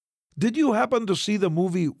Did you happen to see the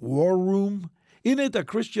movie War Room? In it, a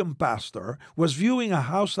Christian pastor was viewing a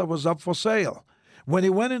house that was up for sale. When he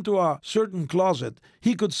went into a certain closet,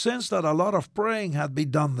 he could sense that a lot of praying had been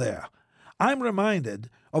done there. I'm reminded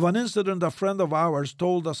of an incident a friend of ours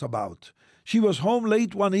told us about. She was home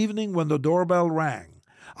late one evening when the doorbell rang.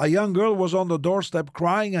 A young girl was on the doorstep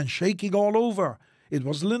crying and shaking all over. It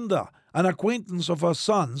was Linda, an acquaintance of her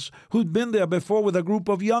son's who'd been there before with a group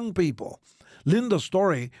of young people. Linda's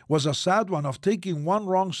story was a sad one of taking one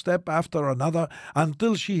wrong step after another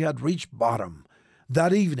until she had reached bottom.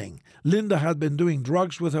 That evening, Linda had been doing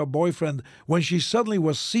drugs with her boyfriend when she suddenly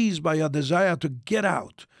was seized by a desire to get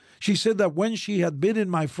out. She said that when she had been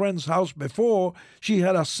in my friend's house before, she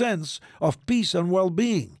had a sense of peace and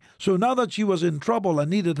well-being. So now that she was in trouble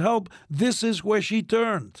and needed help, this is where she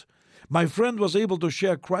turned. My friend was able to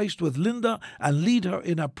share Christ with Linda and lead her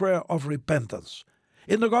in a prayer of repentance.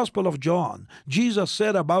 In the Gospel of John, Jesus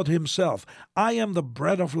said about himself, "I am the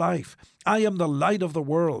bread of life. I am the light of the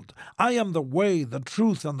world. I am the way, the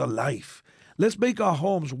truth, and the life." Let's make our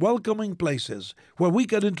homes welcoming places where we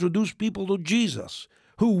can introduce people to Jesus,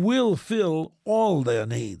 who will fill all their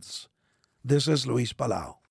needs. This is Luis Palau.